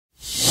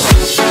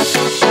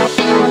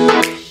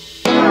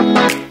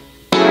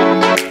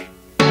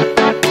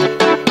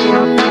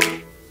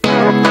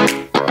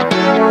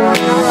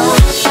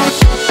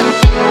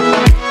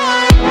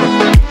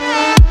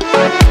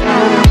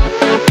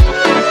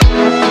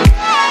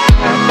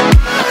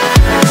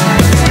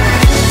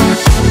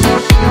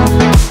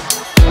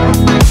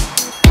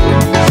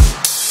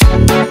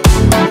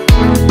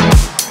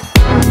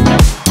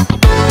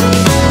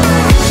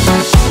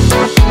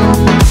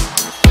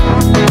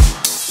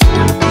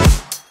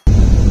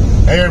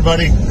Hey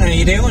everybody. How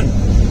you doing?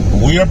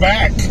 We are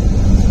back.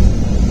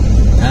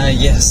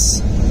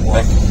 Yes.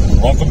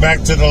 Welcome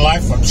back to the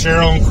life of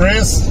Cheryl and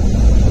Chris.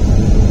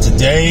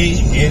 Today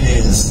it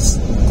is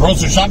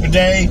grocery shopping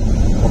day.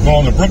 We're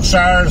going to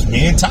Brookshires,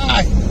 me and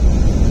Ty.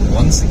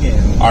 Once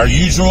again. Our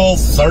usual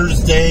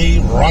Thursday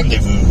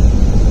rendezvous.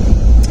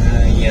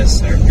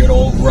 Yes, our good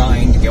old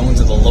grind going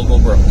to the local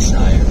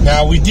Brookshire.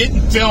 Now, we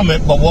didn't film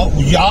it, but what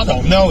y'all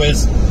don't know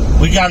is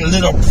we got a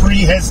little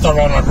pre-head start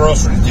on our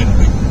groceries, didn't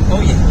we?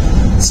 Oh, yeah.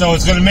 So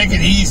it's going to make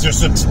it easier.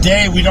 So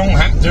today we don't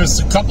have, there's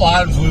a couple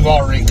items we've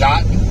already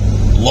gotten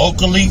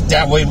locally.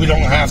 That way we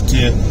don't have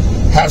to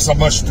have so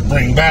much to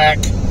bring back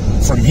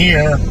from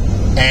here.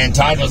 And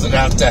Ty doesn't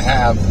have to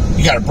have,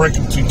 you got to break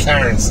in between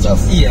carrying stuff.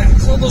 Yeah,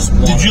 so those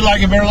Did you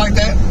like it better like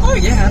that? Oh,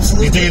 yeah,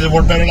 absolutely. You think it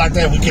would better like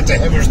that? We get the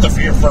heavier stuff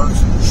here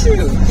first?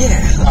 Shoot,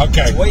 yeah.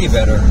 Okay. It's way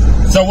better.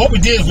 So what we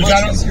did is we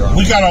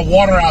got our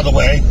water out of the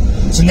way.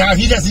 So now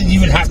he doesn't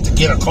even have to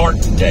get a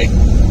cart today.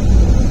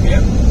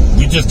 Yep.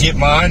 We just get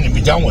mine and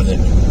be done with it.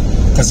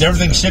 Because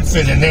everything should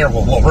fit in there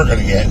with what we're going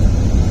to get.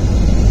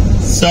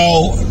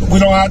 So we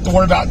don't have to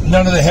worry about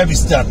none of the heavy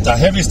stuff. The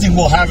heaviest thing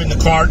we'll have in the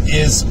cart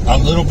is a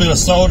little bit of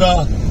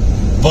soda.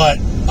 But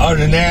other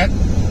than that,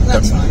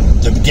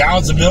 the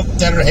gallons of milk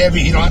that are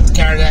heavy, you don't have to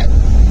carry that.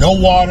 No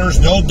waters,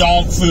 no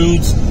dog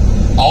foods.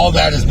 All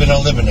that has been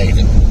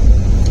eliminated.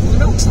 The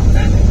milk's not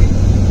that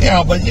heavy.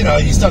 Yeah, but you know,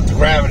 you still have to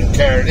grab it and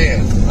carry it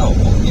in. Oh,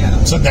 well,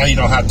 yeah. So now you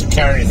don't have to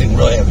carry anything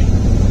real heavy.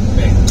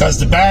 Because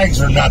the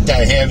bags are not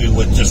that heavy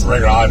with just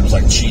regular items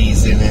like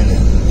cheese in it.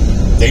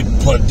 And they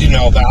put, you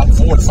know, about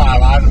 4 to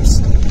 5 items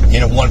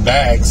in one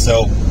bag.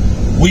 So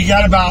we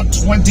got about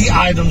 20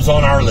 items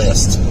on our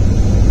list.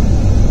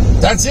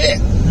 That's it.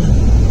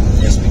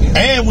 Yes, we do.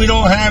 And we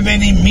don't have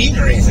any meat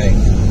or anything.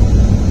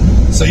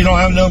 So you don't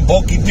have no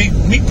bulky big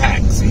meat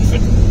packs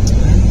even.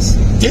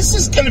 This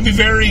is going to be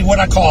very, what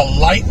I call a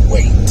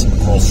lightweight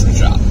grocery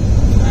shop.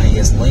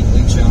 Yes,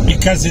 lightweight shop.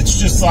 Because it's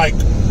just like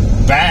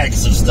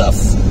bags of stuff.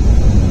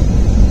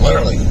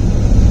 Literally.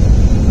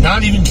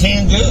 Not even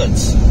canned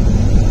goods.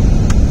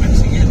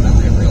 Actually, yeah, now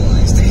I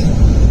realized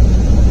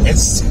it.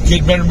 It's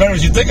getting better and better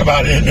as you think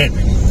about it, isn't it?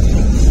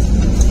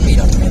 Wait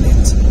a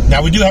minute.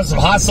 Now, we do have some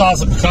hot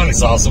sauce and pecani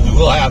sauce, so we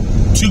will have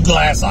 2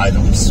 glass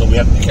items, so we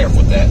have to be careful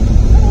with that.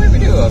 Oh, we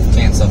do have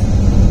canned stuff.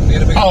 We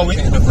had a big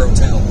can of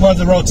Rotel. Well,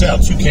 the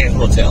Rotel, 2 cans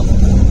of Rotel.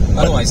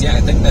 Otherwise, yeah,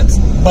 I think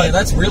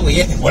that's really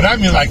it. When I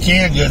mean like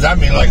canned goods, I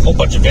mean like a whole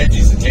bunch of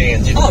veggies and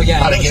cans. You know, oh, yeah.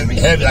 How to get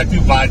heavy, like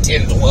people buy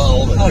 10 and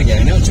 12. Oh, yeah,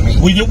 I know what you mean.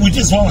 We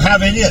just won't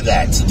have any of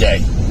that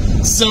today.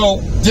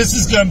 So, this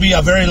is going to be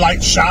a very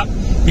light shop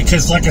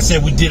because, like I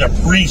said, we did a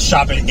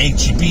pre-shop at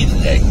H-E-B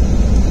today.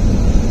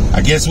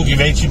 I guess we'll give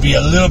H-E-B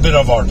a little bit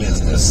of our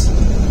business.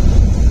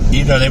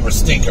 Even though they were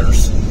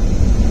stinkers.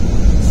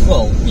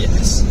 Well,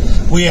 yes.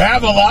 We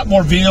have a lot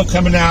more video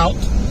coming out.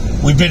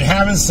 We've been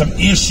having some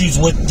issues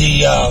with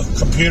the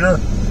computer.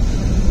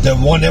 The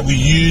one that we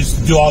used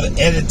to do all the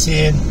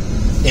editing.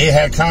 It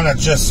had kind of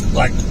just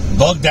like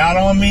bugged out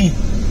on me.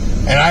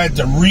 And I had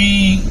to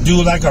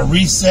redo like a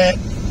reset.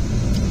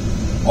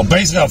 Or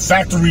basically a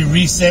factory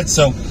reset.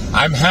 So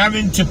I'm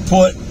having to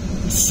put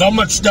so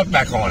much stuff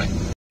back on it.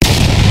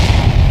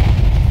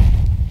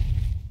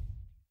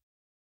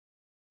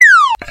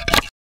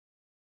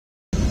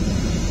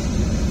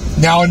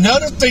 Now,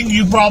 another thing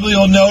you probably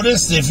will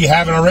notice, if you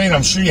haven't already,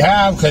 I'm sure you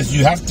have, because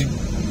you have to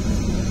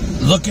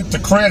look at the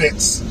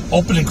credits,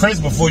 opening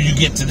credits, before you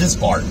get to this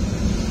part.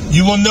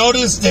 You will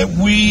notice that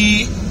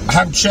we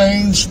have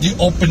changed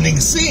the opening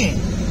scene,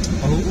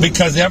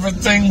 because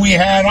everything we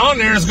had on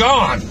there is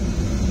gone.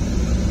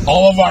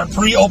 All of our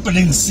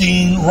pre-opening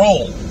scene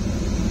roll,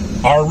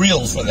 our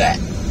reels for that.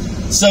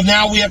 So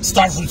now we have to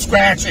start from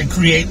scratch and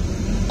create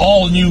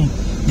all new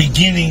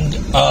beginning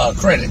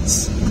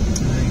credits.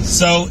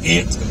 So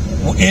it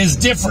is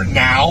different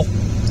now,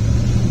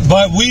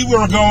 but we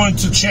were going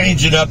to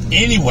change it up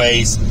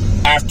anyways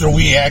after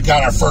we had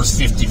got our first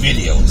 50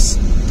 videos.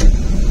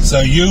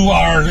 So you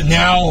are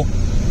now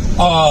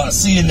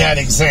seeing that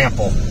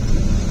example.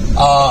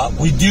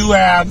 We do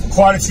have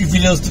quite a few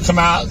videos to come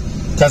out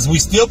because we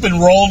still been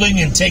rolling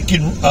and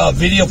taking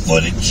video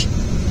footage,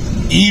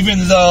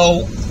 even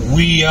though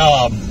we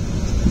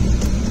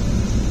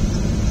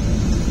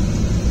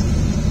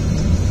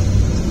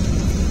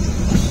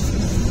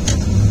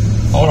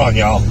hold on,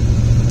 y'all.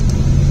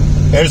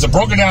 There's a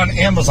broken down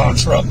Amazon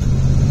truck.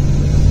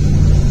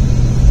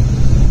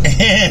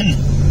 And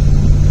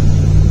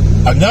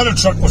another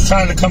truck was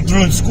trying to come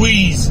through and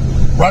squeeze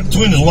right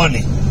between us,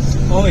 wasn't he?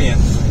 Oh, yeah.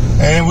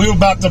 And we were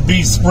about to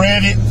be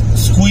spreaded,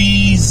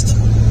 squeezed,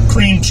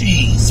 cream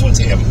cheese with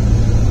him.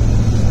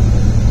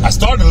 I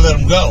started to let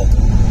him go.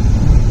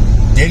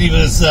 Then he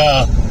was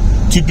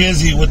too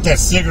busy with that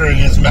cigarette in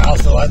his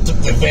mouth, so I took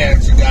the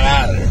advantage and got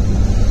out of there.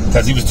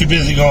 Because he was too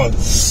busy going,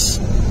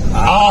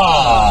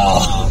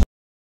 ah.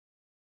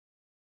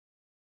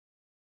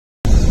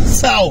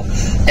 So,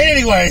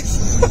 anyway.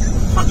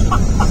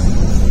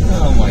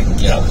 Oh my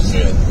God.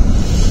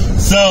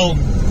 So,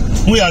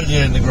 we ought to do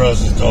it in the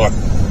grocery store.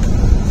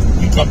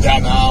 You come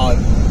down the hall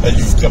and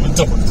you're coming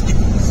towards you.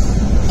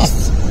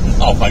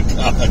 Oh my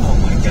God. Oh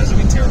my God, that'd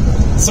be terrible.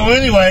 So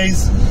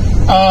anyways,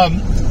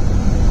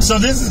 so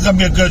this is going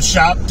to be a good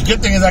shop. The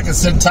good thing is I can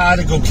send Ty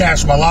to go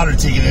cash my lottery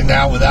ticket in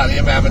now without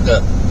him having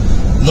to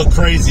look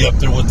crazy up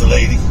there with the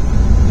lady.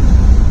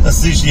 Let's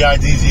see if she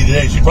IDs you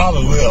today. She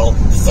probably will.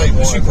 Same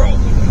one. She probably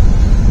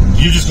will.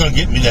 You're just going to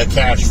get me that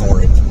cash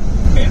for it.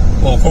 Yeah.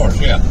 Well, of course,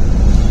 yeah.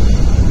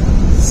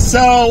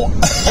 So,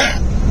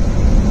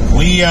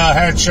 we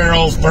had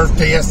Cheryl's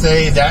birthday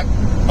yesterday. That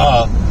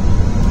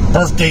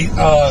birthday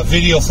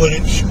video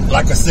footage,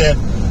 like I said,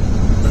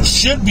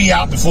 should be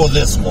out before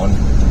this one.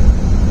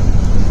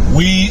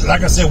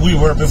 Like I said,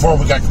 before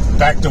we got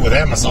back there with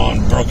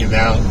Amazon, broke it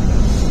down.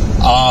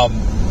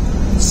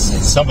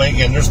 Somebody ain't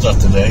getting their stuff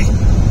today.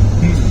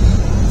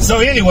 So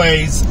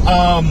anyways,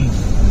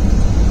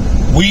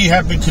 we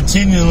have been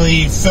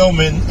continually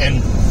filming,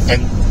 and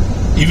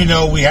even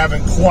though we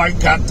haven't quite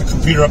got the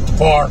computer up to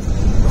par,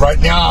 right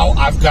now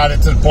I've got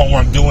it to the point where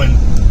I'm doing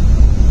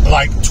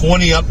like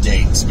 20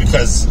 updates,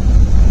 because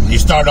you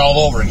start all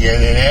over again,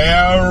 and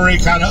every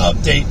kind of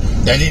update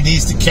that it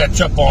needs to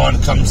catch up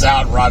on comes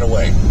out right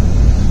away.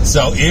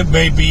 So it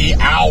may be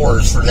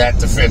hours for that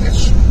to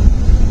finish.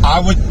 I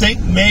would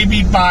think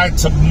maybe by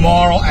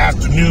tomorrow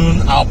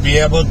afternoon I'll be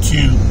able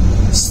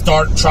to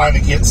start trying to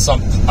get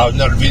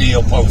another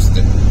video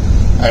posted,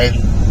 and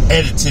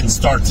editing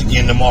starts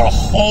again tomorrow,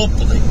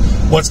 hopefully.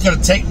 What's going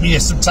to take me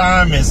some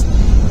time is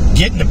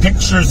getting the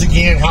pictures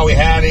again how we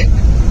had it,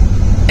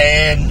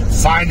 and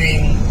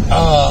finding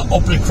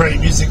opening credit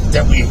music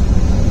that we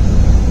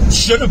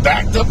should have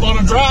backed up on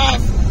a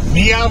drive.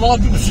 Me out of all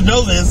people should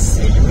know this.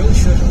 Yeah, you really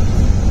should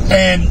have.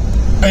 And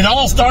it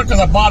all started because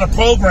I bought a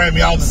program,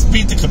 y'all, to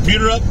speed the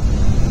computer up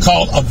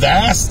called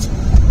Avast.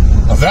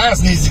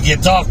 Avast needs to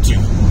get talked to.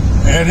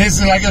 And this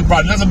is like it's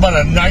brought nothing but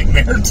a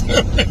nightmare to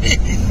me.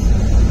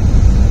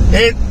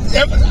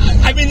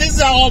 I mean, this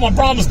is how all my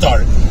problems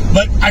started.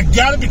 But I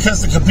got it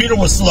because the computer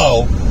was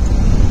slow.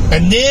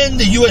 And then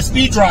the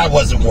USB drive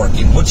wasn't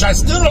working, which I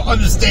still don't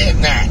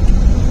understand that.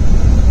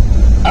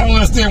 I don't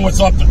understand what's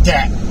up with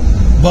that.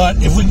 But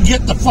if we can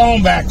get the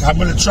phone back, I'm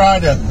going to try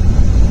to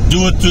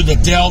do it through the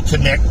Dell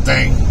Connect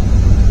thing.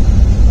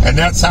 And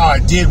that's how I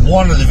did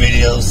one of the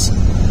videos.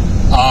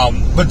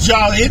 But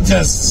y'all,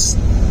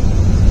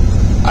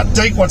 I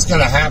think what's going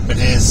to happen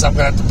is I'm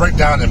going to have to break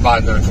down and buy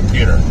another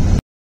computer.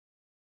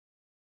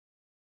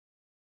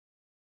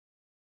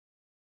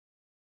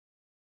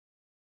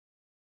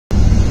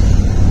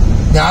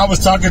 Now, I was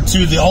talking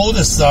to the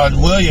oldest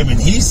son, William, and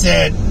he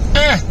said,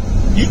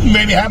 you can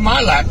maybe have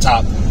my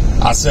laptop.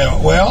 I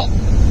said, well,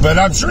 but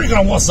I'm sure you're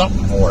going to want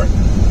something for it.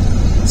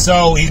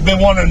 So he's been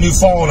wanting a new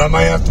phone. I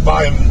might have to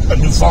buy him a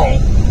new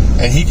phone,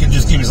 and he can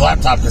just give his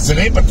laptop, because it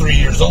ain't but 3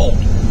 years old.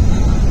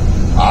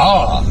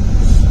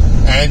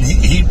 And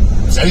he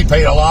said he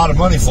paid a lot of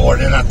money for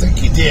it, and I think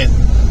he did.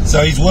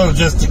 So he's willing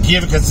just to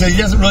give it, because he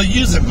doesn't really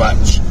use it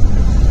much.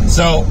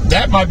 So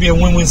that might be a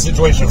win-win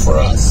situation for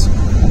us.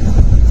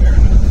 Fair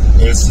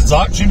enough. It's a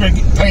lot cheaper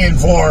paying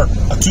for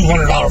a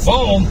 $200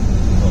 phone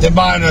than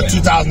buying a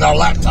 $2,000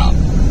 laptop.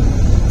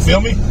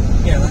 Feel me?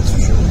 Yeah, that's for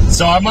sure.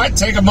 So I might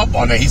take him up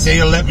on that. He said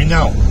he'll let me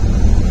know.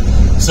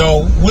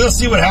 So we'll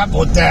see what happens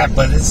with that.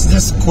 But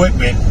this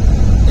equipment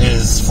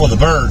is for the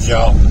birds,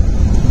 y'all.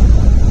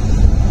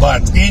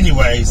 But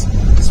anyways,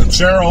 so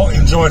Cheryl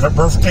enjoyed her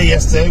birthday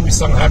yesterday. We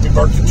sung happy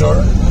birthday to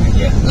her.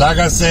 Yeah. Like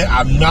I said,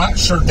 I'm not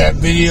sure that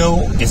video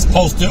is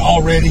posted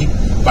already.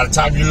 By the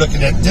time you're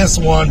looking at this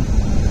one,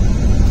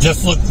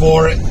 just look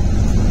for it.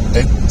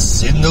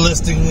 It's in the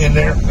listing in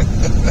there.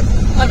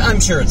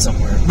 I'm sure it's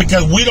somewhere.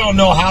 Because we don't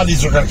know how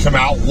these are going to come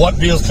out, what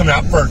videos come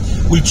out first.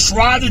 We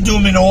try to do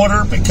them in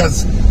order,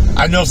 because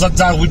I know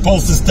sometimes we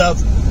post this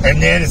stuff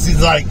and then it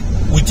seems like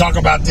we talk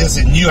about this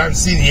and you haven't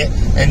seen it yet,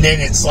 and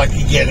then it's like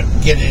you get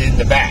it in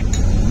the back.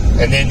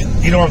 And then,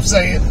 you know what I'm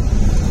saying?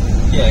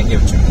 Yeah, I get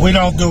what you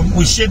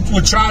mean.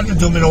 We're trying to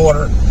do them in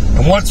order.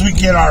 And once we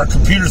get our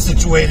computer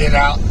situated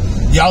out,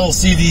 y'all will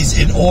see these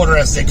in order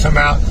as they come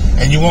out,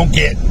 and you won't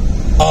get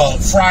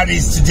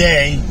Fridays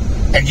today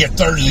and get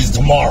Thursdays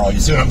tomorrow. You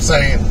see what I'm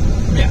saying?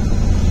 Yeah.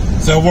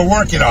 So we're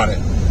working on it.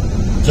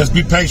 Just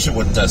be patient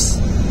with us.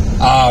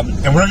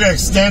 And we're going to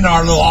extend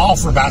our little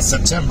offer about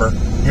September.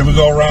 Here we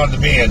go around the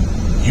bend.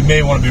 You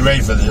may want to be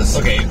ready for this.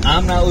 Okay,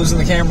 I'm not losing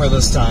the camera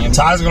this time.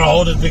 Ty's going to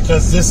hold it,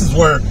 because this is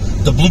where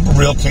the blooper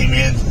reel came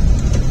in.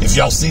 If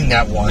y'all seen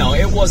that one. No,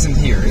 it wasn't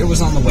here. It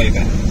was on the way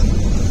back.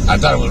 I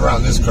thought it was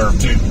around this curve,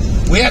 too.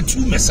 We had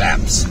 2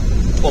 mishaps.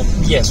 Well,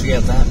 yes, we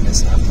had that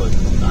mishap, but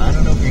I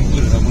don't know if we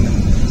included that one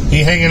in.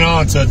 He hanging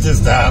on to it this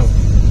time.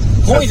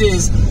 Point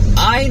is,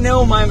 I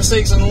know my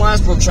mistakes in the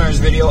last Brookshire's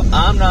video.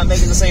 I'm not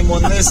making the same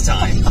one this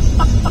time.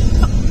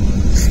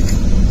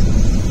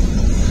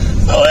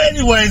 So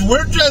anyways,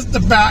 we're just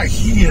about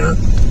here.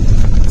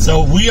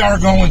 So we are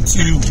going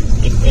to...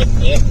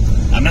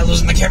 I'm not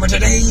losing the camera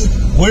today.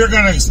 We're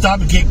going to stop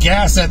and get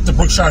gas at the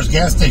Brookshire's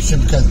gas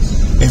station, because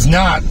if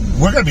not,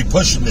 we're going to be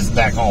pushing this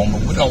back home.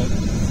 We don't...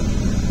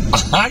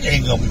 I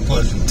ain't going to be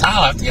pushing.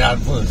 Ty'll have to get out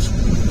and push.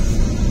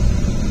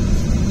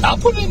 I'll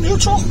put it in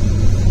neutral.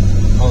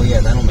 Oh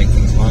yeah, that'll make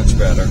things much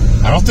better.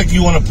 I don't think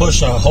you want to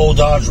push a whole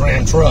Dodge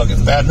Ram truck.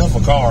 It's bad enough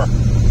a car.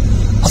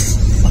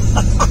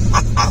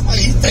 Are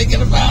you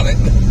thinking about it?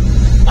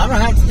 I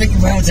don't have to think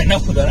about it to know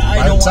that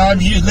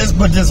Let's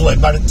put it this way.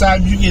 By the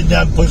time you get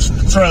done pushing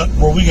the truck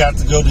where we got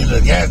to go to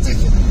the gas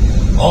station,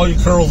 all your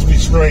curls will be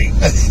straight.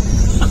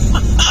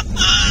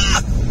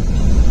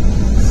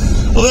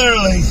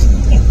 Literally.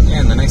 Yeah,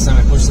 and the next time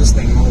I push this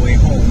thing all the way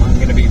home, I'm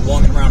going to be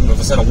walking around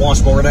with a set of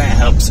washboard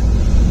abs.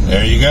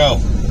 There you go.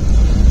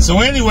 So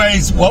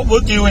anyways, what we'll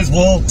do is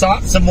we'll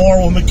talk some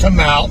more when we come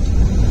out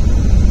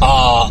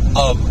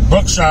of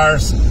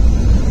Brookshire's.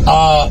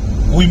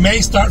 We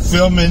may start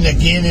filming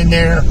again in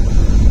there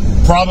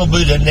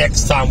probably the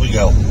next time we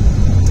go.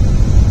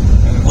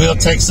 We'll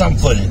take some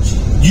footage.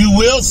 You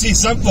will see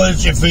some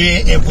footage if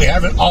we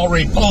haven't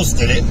already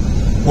posted it,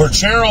 where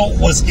Cheryl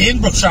was in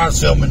Brookshire's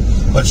filming,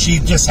 but she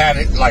just had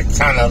it like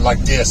kind of like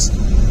this,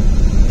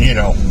 you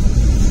know.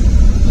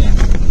 Yeah.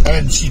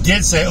 And she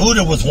did say, "Ooh,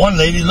 there was one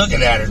lady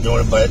looking at her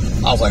doing it," but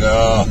I was like,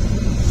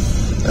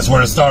 that's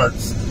where it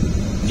starts.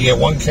 You get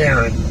one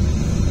Karen,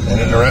 and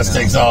then the rest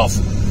takes off.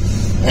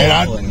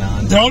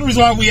 And the only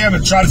reason why we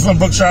haven't tried to film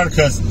Brookshire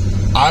because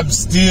I'm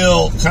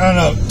still kind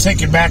of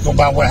taken back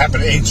about what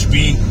happened to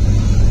HB.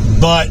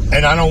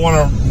 And I don't want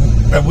to.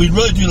 And we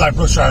really do like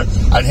Brookshire.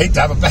 I'd hate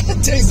to have a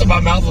bad taste in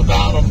my mouth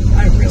about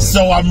them.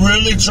 So I'm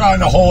really trying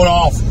to hold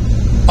off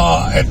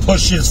and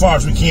push it as far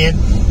as we can.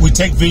 We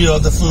take video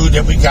of the food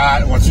that we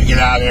got once we get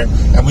out of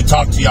there, and we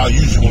talk to y'all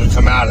usually when we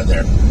come out of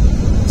there.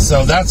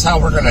 So that's how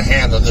we're going to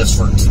handle this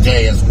for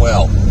today as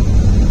well.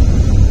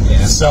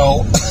 Yeah.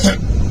 So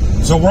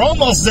we're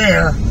almost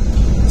there.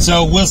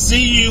 So we'll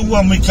see you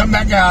when we come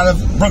back out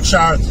of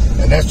Brookshire,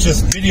 and that's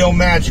just video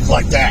magic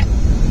like that.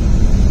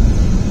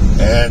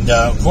 And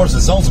of course,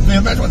 it's also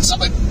video magic when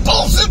somebody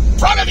pulls in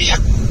front of you,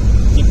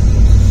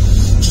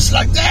 just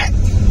like that.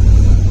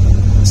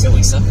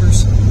 Silly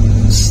suckers.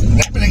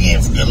 Snap it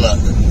again for good luck.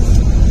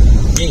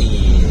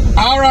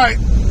 Yeah. All right,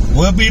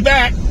 we'll be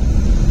back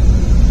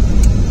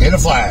in a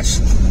flash.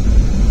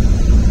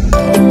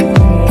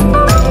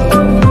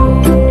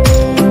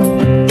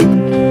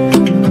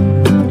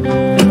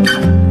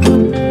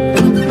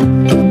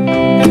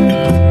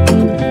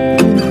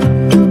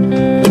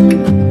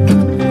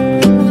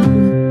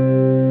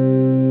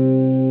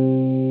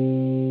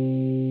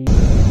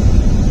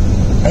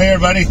 Hey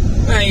everybody.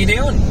 How you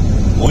doing?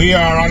 We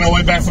are on our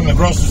way back from the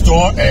grocery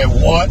store, and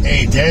what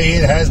a day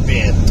it has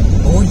been.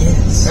 Oh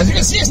yes. As you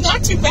can see, it's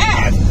not too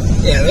bad.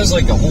 Yeah, there's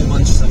like a whole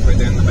bunch of stuff right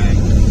there in the bag.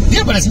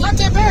 Yeah, but it's not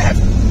that bad.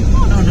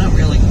 Oh no, not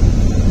really.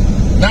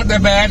 Not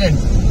that bad, and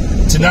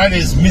tonight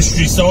is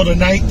mystery soda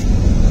night.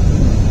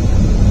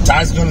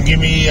 Ty's going to give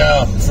me,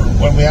 for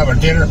when we have our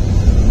dinner,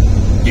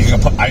 he's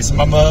going to put ice in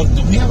my mug.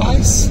 Do we have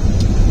ice?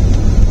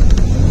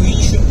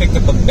 We should have picked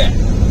up a bag.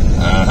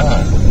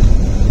 Uh-huh.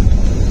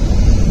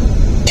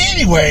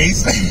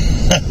 Anyways,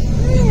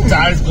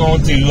 Ty's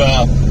going to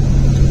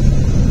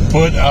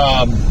put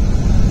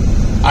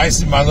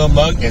ice in my little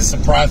mug and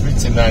surprise me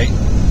tonight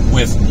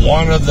with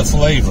one of the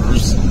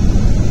flavors.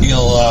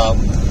 He'll,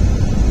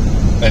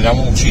 and I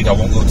won't cheat, I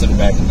won't go to the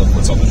back and look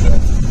what's on the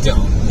shelf.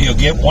 Don't. He'll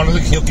get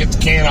the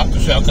can off the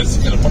shelf because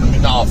he's going to put them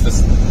in the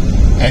office,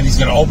 and he's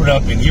going to open it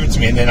up and give it to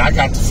me, and then I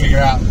got to figure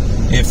out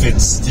if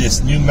it's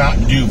this new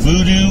Mountain Dew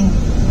Voodoo,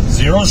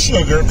 zero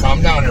sugar,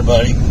 calm down there,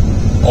 buddy,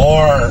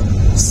 or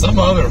some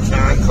other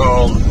kind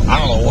called, I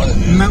don't know what it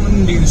is.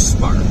 Mountain Dew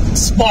Spark.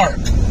 Spark.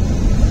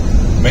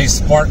 May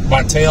spark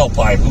my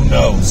tailpipe, who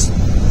knows.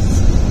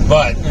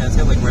 But yeah, it's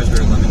got like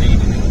raspberry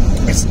lemonade in it.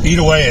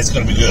 Either way, it's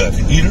going to be good.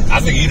 I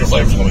think either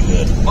flavor is going to be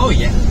good. Oh,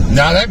 yeah.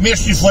 Now, that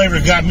mystery flavor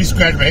got me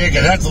scratching my head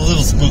because that's a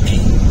little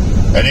spooky.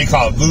 And they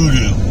call it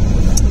Voodoo.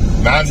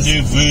 Mountain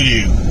Dew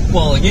Voodoo.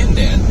 Well, again,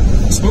 Dad,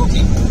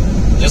 spooky.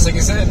 Just like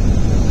you said.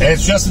 And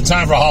it's just in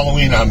time for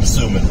Halloween, I'm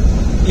assuming.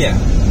 Yeah.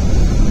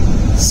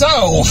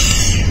 So,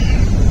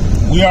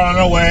 we are on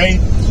our way.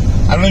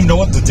 I don't even know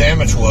what the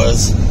damage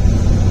was.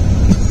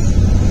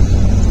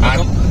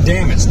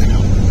 Damage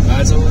now.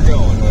 That's what we're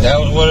going with. That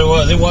was what it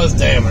was. It was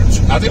damage.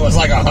 I think it was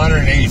like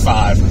 185.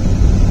 I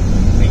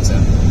think so.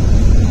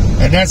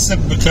 And that's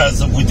simply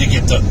because we did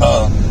get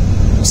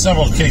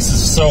several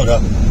cases of soda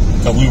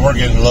because we were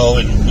getting low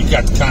and we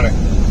got to kind of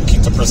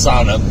keep the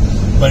percent up.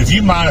 But if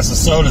you minus the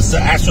sodas, the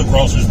actual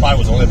groceries probably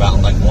was only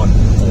about like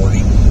 140.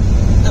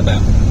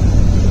 About.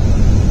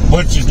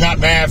 Which is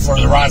not bad for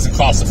the rising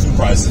cost of food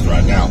prices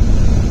right now.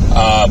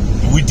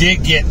 We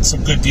did get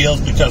some good deals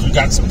because we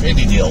got some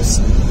penny deals.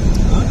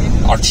 Okay.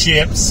 Our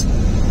chips,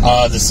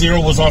 the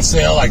cereal was on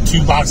sale, like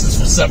 2 boxes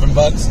for $7.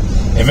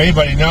 If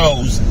anybody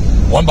knows,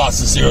 1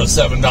 box of cereal is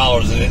 $7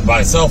 by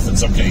itself in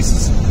some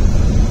cases.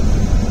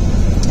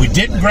 We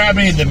didn't grab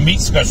any of the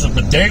meat specials,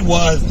 but they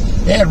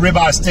had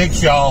ribeye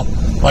steaks, y'all,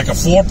 like a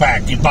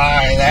 4-pack. You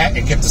buy that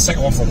and get the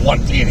second one for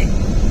 1 penny.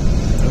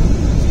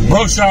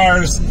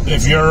 Brookshire's,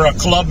 if you're a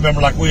club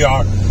member like we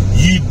are,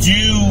 you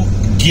do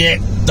get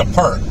the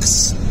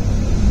perks.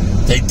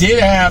 They did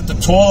have the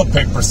toilet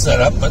paper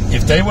set up, but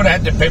if they would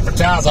have had the paper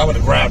towels, I would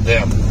have grabbed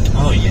them.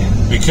 Oh, yeah.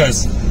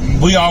 Because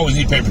we always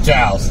need paper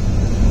towels.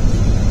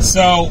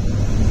 So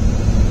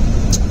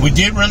we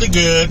did really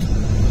good.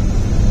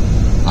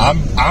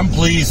 I'm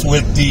pleased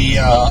with the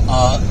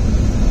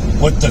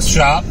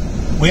shop.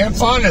 We had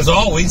fun as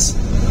always.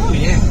 Oh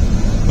yeah.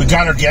 We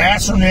got our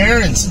gas from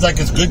there, and it seems like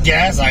it's good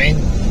gas. I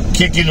ain't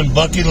kicking and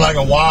bucking like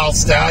a wild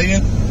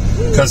stallion,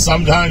 because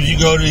sometimes you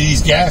go to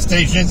these gas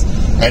stations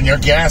and their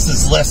gas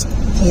is less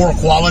poor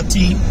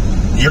quality.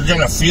 You're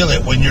gonna feel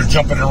it when you're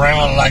jumping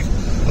around like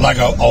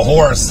a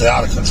horse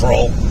out of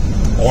control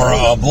or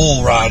a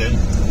bull riding.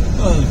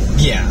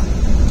 Yeah.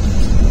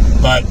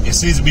 But it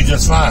seems to be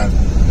just fine.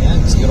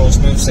 Yeah, it's good old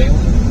smooth sailing.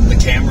 The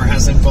camera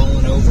hasn't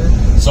fallen over.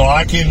 So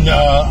I can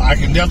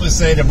definitely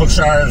say that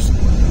Brookshire's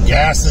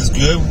gas is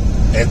good.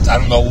 I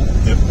don't know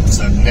if it's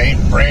a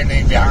brand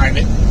name behind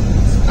it.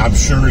 I'm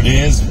sure it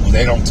is.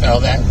 They don't tell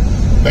that.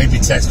 Maybe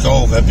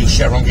Texaco, maybe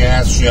Chevron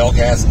gas, Shell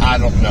gas. I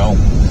don't know.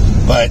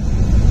 But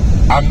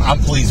I'm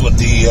pleased with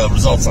the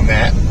results on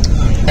that.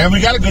 And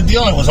we got a good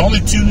deal. It was only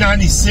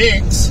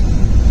 $2.96.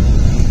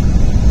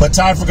 But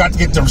Ty forgot to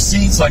get the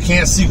receipt, so I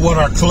can't see what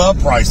our club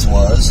price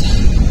was.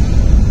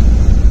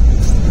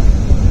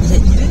 You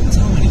didn't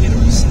tell me to get a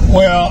receipt.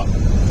 Well,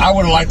 I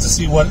would have liked to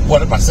see what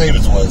my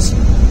savings was.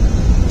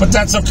 But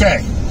that's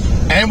okay.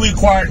 And we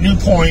acquired new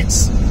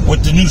points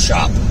with the new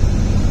shop.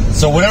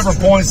 So whatever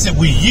points that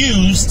we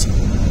used,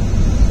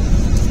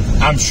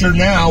 I'm sure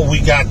now we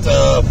got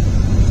the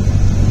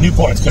new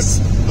points. Because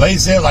lady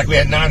said like we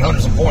had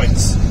 900 some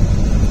points.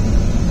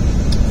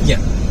 Yeah.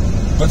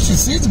 But she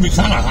seems to be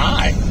kind of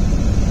high.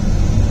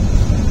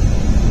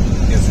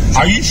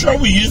 Are you sure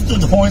we used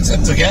the points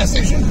at the gas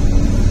station?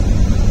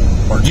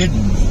 Or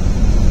didn't we?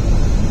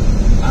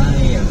 I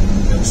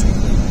have no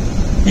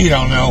secret. You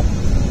don't know.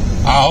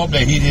 I hope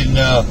that he didn't.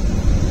 I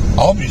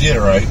hope you did it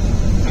right.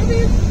 I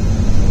did.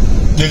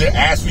 Did it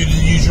ask you to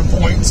use your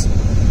points?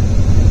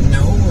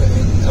 No,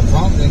 a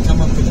prompt didn't come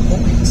up with the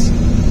points.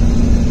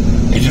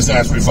 It just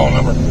asked for your phone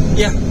number?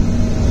 Yeah.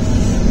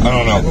 I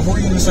don't know. Before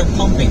you even start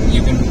pumping,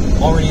 you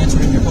can already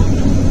enter in your phone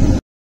number.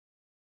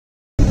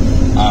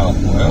 Oh,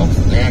 well,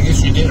 yeah, I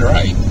guess you did it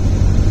right.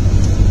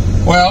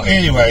 Well,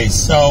 anyway,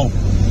 so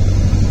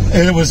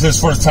it was his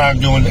first time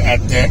doing it at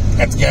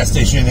the gas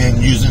station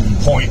and using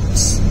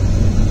points.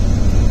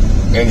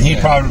 And he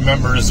probably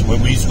remembers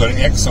when we used to go to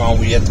Exxon,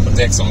 we had to put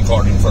the Exxon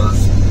card in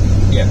first.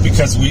 Yeah.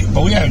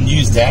 But we haven't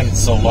used that in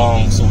so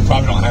long, so we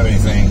probably don't have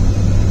anything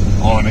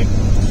on it.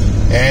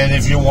 And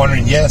if you're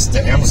wondering, yes,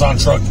 the Amazon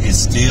truck is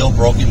still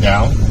broken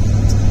down.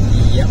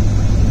 Yep.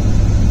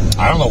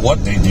 I don't know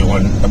what they're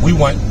doing. We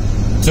went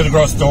to the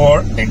grocery store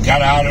and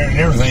got out there and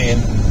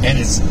everything, and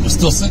it's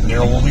still sitting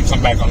there when we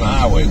come back on the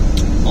highway.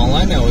 All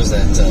I know is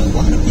that a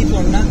lot of people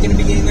are not going to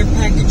be getting their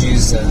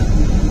packages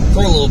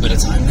for a little bit of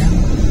time now.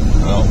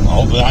 Well,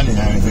 hopefully I didn't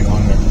have anything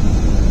on there.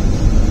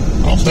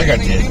 I don't think I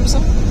did.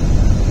 Amazon?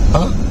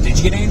 Huh? Did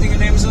you get anything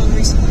on Amazon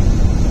recently?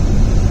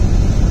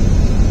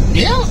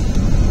 Yeah.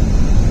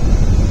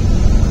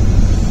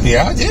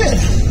 Yeah, I did.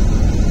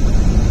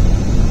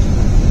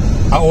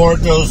 I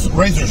ordered those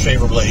razor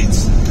shaver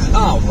blades.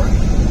 Oh, right.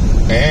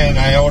 And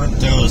I ordered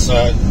those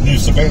new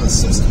surveillance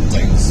system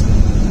things.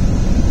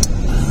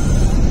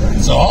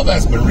 Right. So all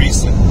that's been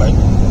recent, but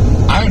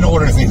I haven't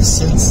ordered anything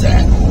since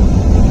that.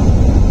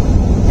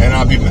 And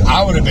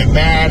I would have been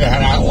mad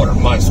had I ordered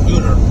my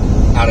scooter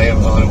out of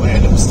Amazon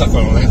and it was stuck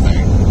on that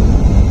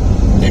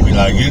thing. They'd be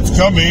like, it's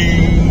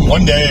coming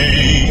one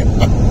day.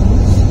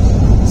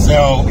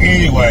 So,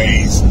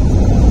 anyways,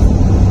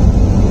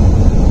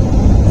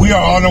 we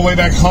are on our way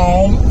back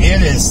home.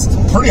 It is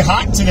pretty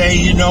hot today.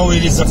 You know,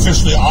 it is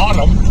officially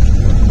autumn.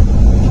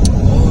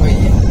 Oh,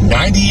 yeah.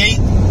 98.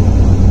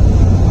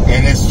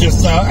 And it's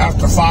just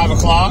after 5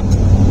 o'clock.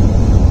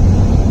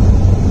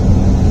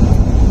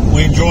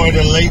 We enjoyed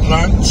a late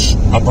lunch,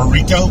 a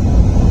burrito,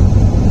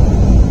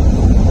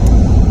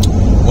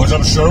 which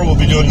I'm sure we'll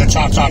be doing the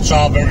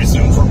cha-cha-cha very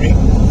soon for me.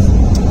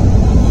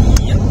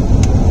 Yep.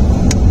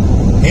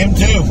 Him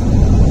too.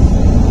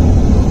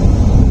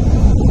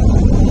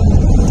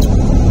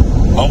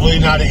 Hopefully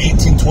not an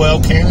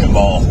 1812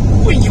 cannonball.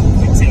 Well, you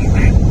would say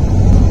that.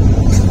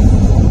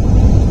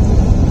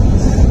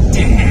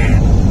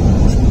 Dad.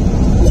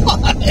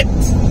 What?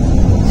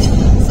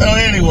 So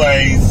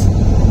anyways,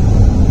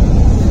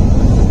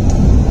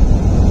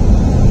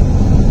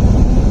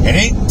 in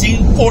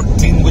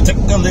 1814, we took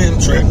a little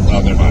trip.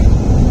 Oh, never mind.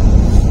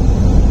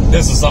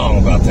 There's a song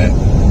about that.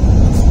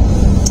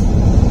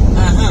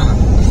 Uh-huh.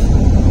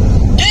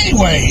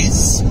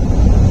 Anyways,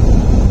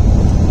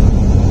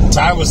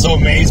 Ty was so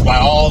amazed by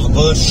all the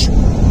bush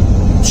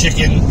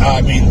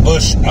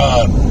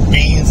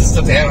beans and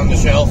stuff they had on the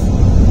shelf.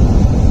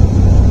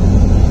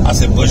 I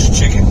said bush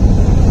chicken.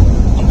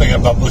 I'm thinking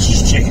about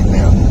Bush's chicken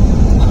now.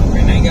 Oh,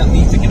 man, now you got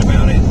me thinking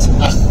about it.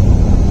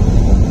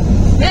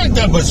 I haven't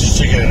done Bush's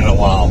chicken in a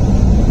while.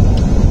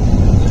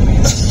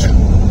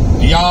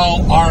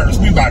 Y'all are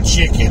speaking about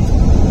chicken.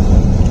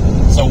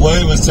 So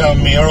William was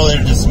telling me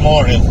earlier this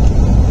morning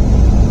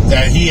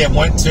that he had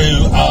went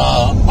to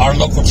our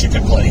local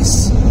chicken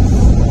place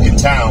in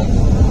town,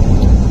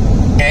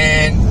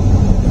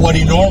 and what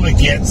he normally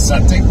gets, I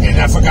think, and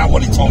I forgot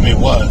what he told me it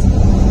was,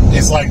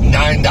 it's like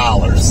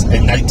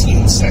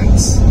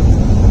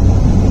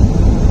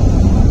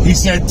 $9.19. He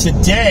said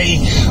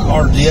today,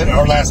 or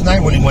last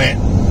night when he went,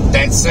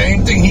 that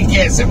same thing he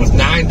gets, it was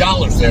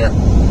 $9 there,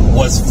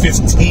 was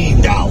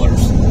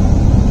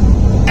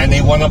 $15. And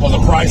they went up on the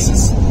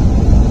prices.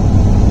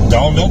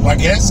 Don't know, I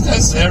guess,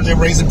 because they're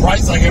raising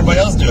prices like everybody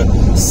else doing.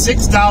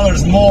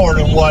 $6 more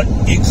than what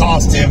it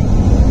cost him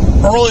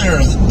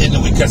earlier in the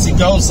week, because he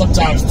goes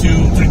sometimes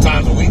 2-3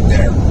 times a week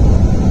there.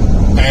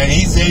 And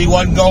he said he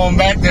wasn't going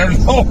back there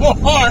no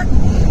more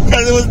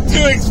because it was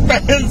too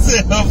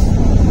expensive.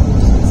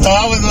 So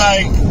I was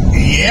like,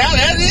 yeah,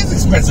 that is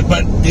expensive.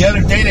 But the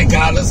other day they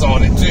got us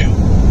on it too.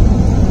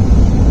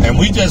 And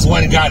we just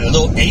went and got a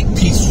little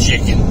 8-piece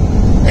chicken.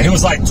 And it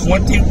was like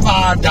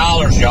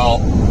 $25,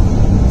 y'all,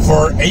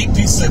 for 8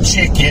 pieces of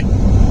chicken,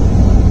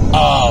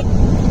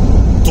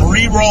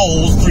 3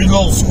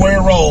 little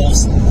square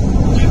rolls,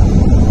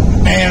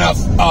 and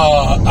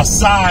a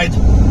side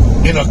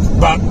in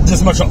about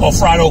this much of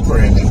fried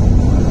okra in it.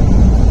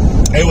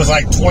 It was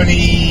like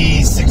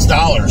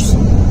 $26.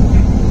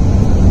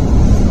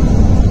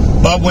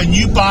 But when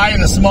you buy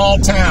in a small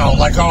town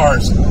like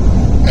ours,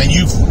 and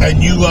you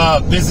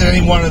visit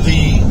any one of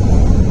the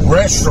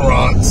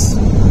restaurants,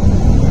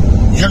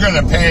 you're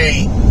gonna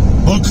pay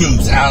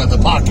bukus out of the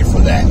pocket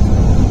for that.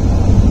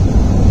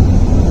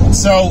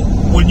 So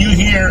when you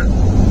hear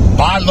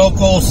buy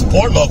local,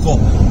 support local,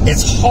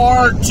 it's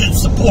hard to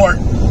support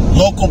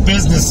local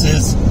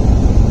businesses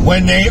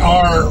when they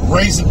are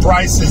raising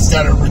prices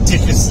that are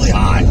ridiculously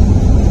high.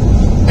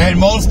 And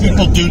most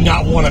people do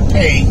not want to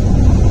pay.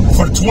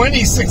 For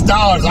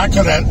 $26, I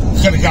could have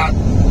got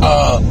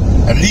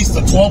at least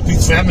a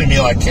 12-piece family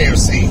meal at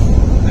KFC.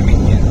 I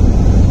mean,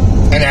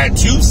 yeah. And had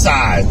 2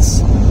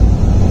 sides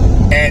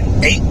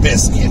and 8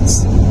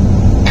 biscuits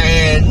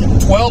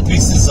and 12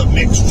 pieces of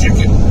mixed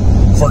chicken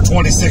for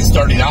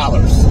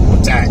 $26-$30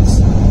 with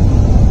tax.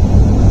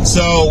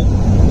 So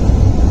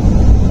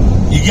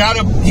you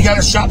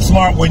gotta shop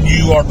smart when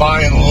you are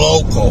buying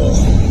local.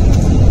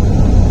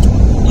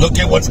 Look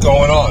at what's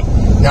going on.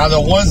 Now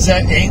the ones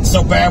that ain't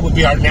so bad would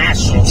be our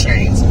national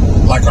chains,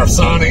 like our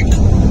Sonic,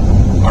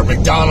 our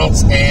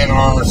McDonald's, and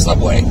our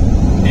Subway.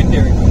 And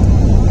Dairy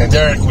Queen. And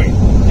Dairy Queen.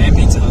 And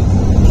Pizza Hut.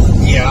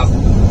 Yeah.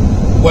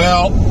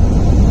 Well,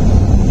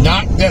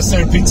 not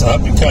necessarily Pizza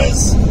Hut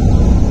because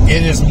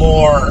it is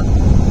more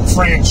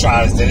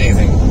franchised than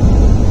anything.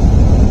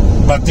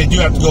 But they do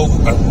have to go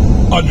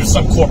under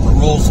some corporate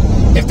rules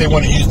if they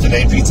want to use the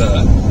name Pizza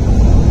Hut.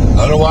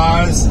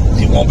 Otherwise,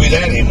 it won't be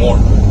that anymore.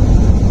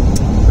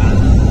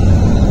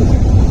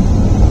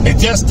 It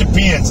just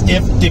depends.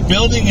 If the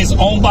building is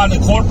owned by the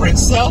corporate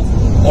itself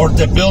or if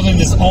the building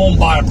is owned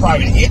by a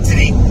private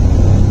entity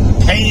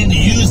paying to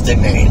use the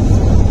name,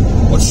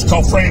 which is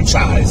called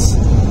franchise.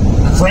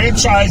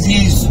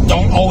 Franchisees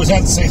don't always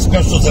have the same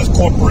specials as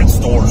corporate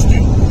stores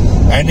do.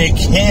 And they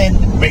can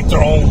make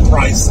their own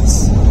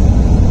prices.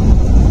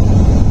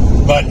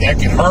 But that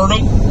can hurt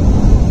them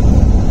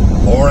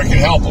or it can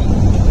help them.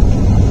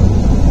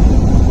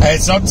 And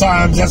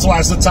sometimes, that's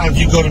why sometimes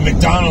you go to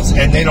McDonald's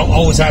and they don't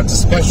always have the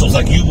specials.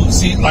 Like you would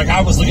see, like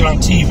I was looking on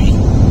TV.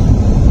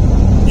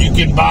 You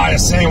can buy a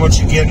sandwich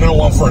and get another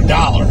one for $1.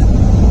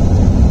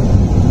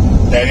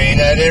 That ain't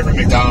at every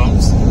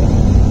McDonald's.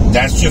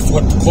 That's just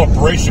what the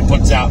corporation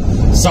puts out.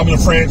 Some of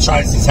the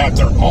franchises have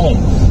their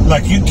own.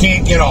 Like you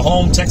can't get a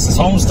Texas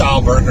home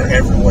style burger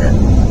everywhere.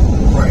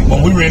 Right.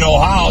 When we were in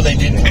Ohio, they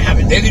didn't have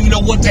it. They didn't even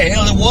know what the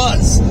hell it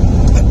was.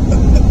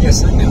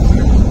 Yes, I know.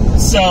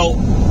 So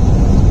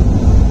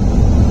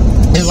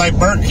it's like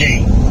Burger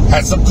King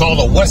had something called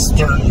a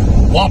Western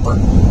Whopper.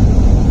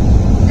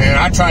 And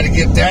I tried to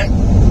get that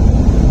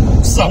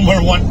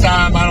somewhere one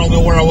time. I don't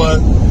know where I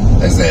was.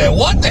 They said,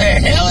 what the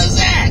hell is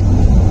that?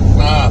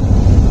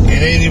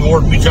 It ain't even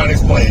worth me trying to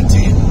explain it to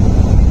you.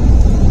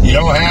 You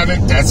don't have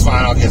it? That's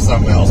fine. I'll get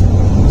something else.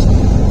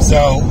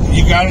 So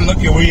you got to look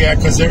at where you're at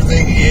because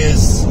everything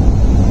is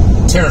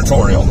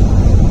territorial.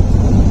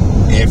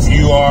 If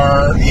you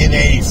are in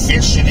a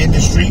fishing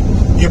industry,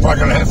 you're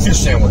probably going to have fish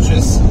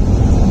sandwiches.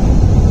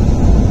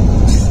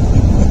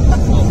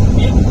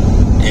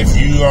 If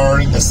you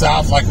are in the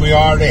South like we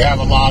are, they have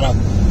a lot of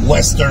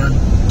Western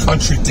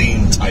country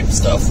themed type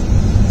stuff.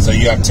 So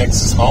you have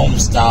Texas home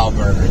style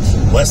burgers,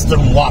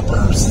 Western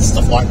Whoppers, and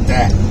stuff like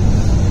that.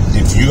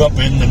 If you up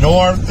in the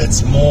north,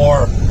 it's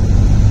more,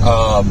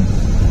 well,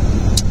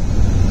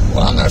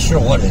 I'm not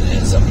sure what it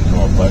is up in the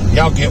north, but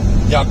y'all get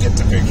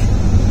the picture.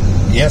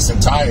 Yes,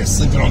 and Ty is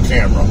sleeping on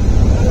camera.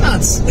 I'm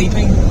not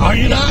sleeping. Are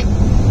you not?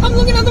 I'm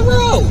looking at the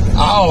road.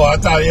 Oh, I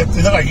thought it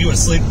looked like you were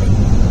sleeping.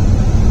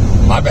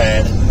 My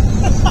bad.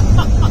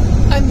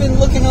 I've been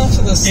looking off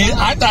to the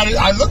side.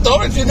 I looked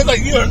over at you, it looked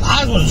like your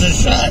eyes was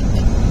just shut.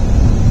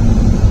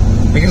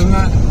 Because I'm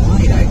not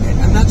light.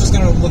 I'm not just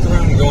going to look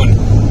around and going,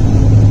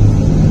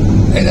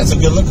 hey, that's a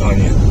good look on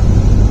you.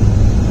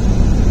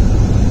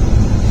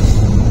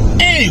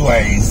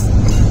 Anyways,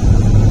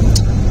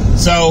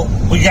 so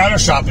we got our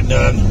shopping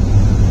done.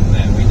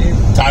 Man, we do.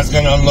 Ty's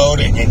going to unload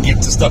it and get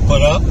the stuff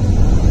put up.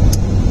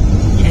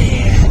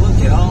 Yeah, look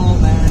at all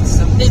that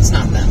stuff. It's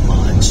not that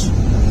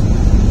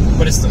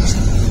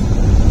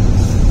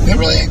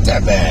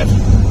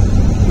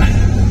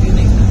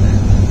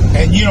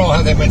you don't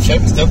have that much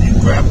heavy stuff. You can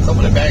grab a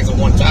couple of bags at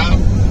one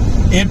time.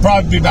 It'd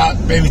probably be about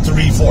maybe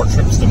 3-4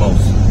 trips the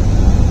most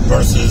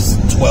versus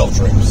 12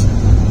 trips.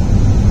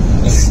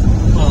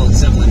 Well,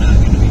 it's definitely not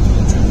going to be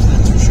 12 trips,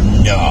 that's for sure.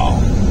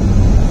 No.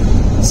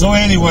 So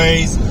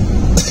anyways,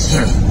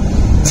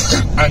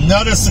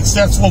 another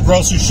successful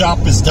grocery shop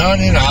is done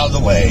and out of the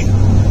way.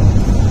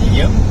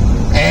 Yep.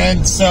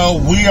 And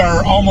so we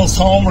are almost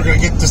home. We're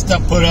going to get this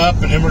stuff put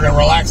up, and then we're going to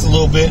relax a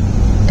little bit.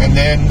 And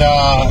then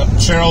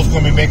Cheryl's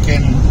going to be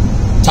making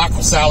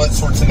taco salads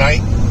for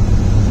tonight.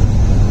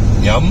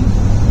 Yum.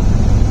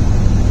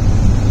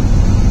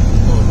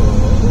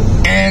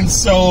 And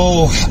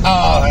so,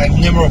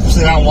 and then we'll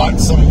sit down and watch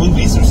some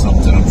movies or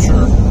something, I'm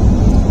sure.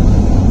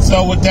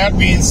 So with that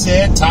being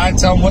said, Ty,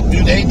 tell them what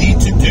do they need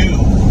to do.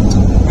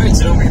 Alright,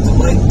 so don't forget to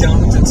like,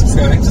 comment, and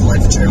subscribe to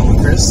Life of Cheryl and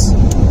Chris.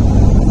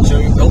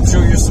 Help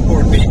show your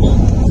support, people.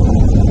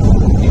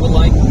 Leave a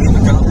like, leave a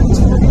comment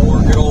for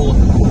more good old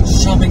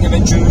shopping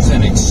adventures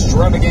and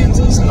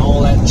extravaganzas and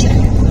all that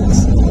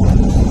jazz.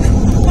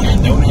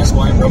 And don't ask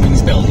why I'm rubbing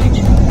his belly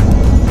again.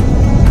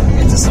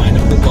 It's a sign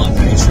of good luck,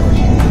 I assure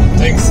you.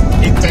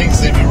 He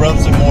thinks if he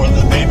rubs it more,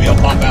 the baby will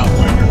pop out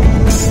quicker.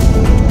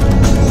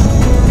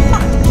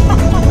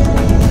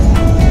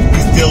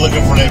 He's still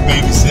looking for that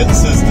babysit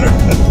sister.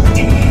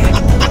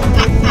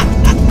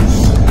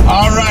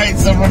 All right,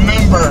 so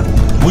remember,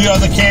 we are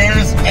the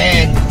Cares,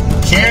 and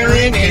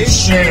Karen is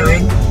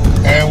Sharon,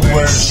 and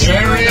we're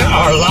sharing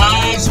our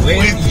lives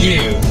with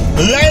you.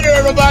 Later,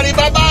 everybody.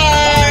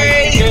 Bye-bye.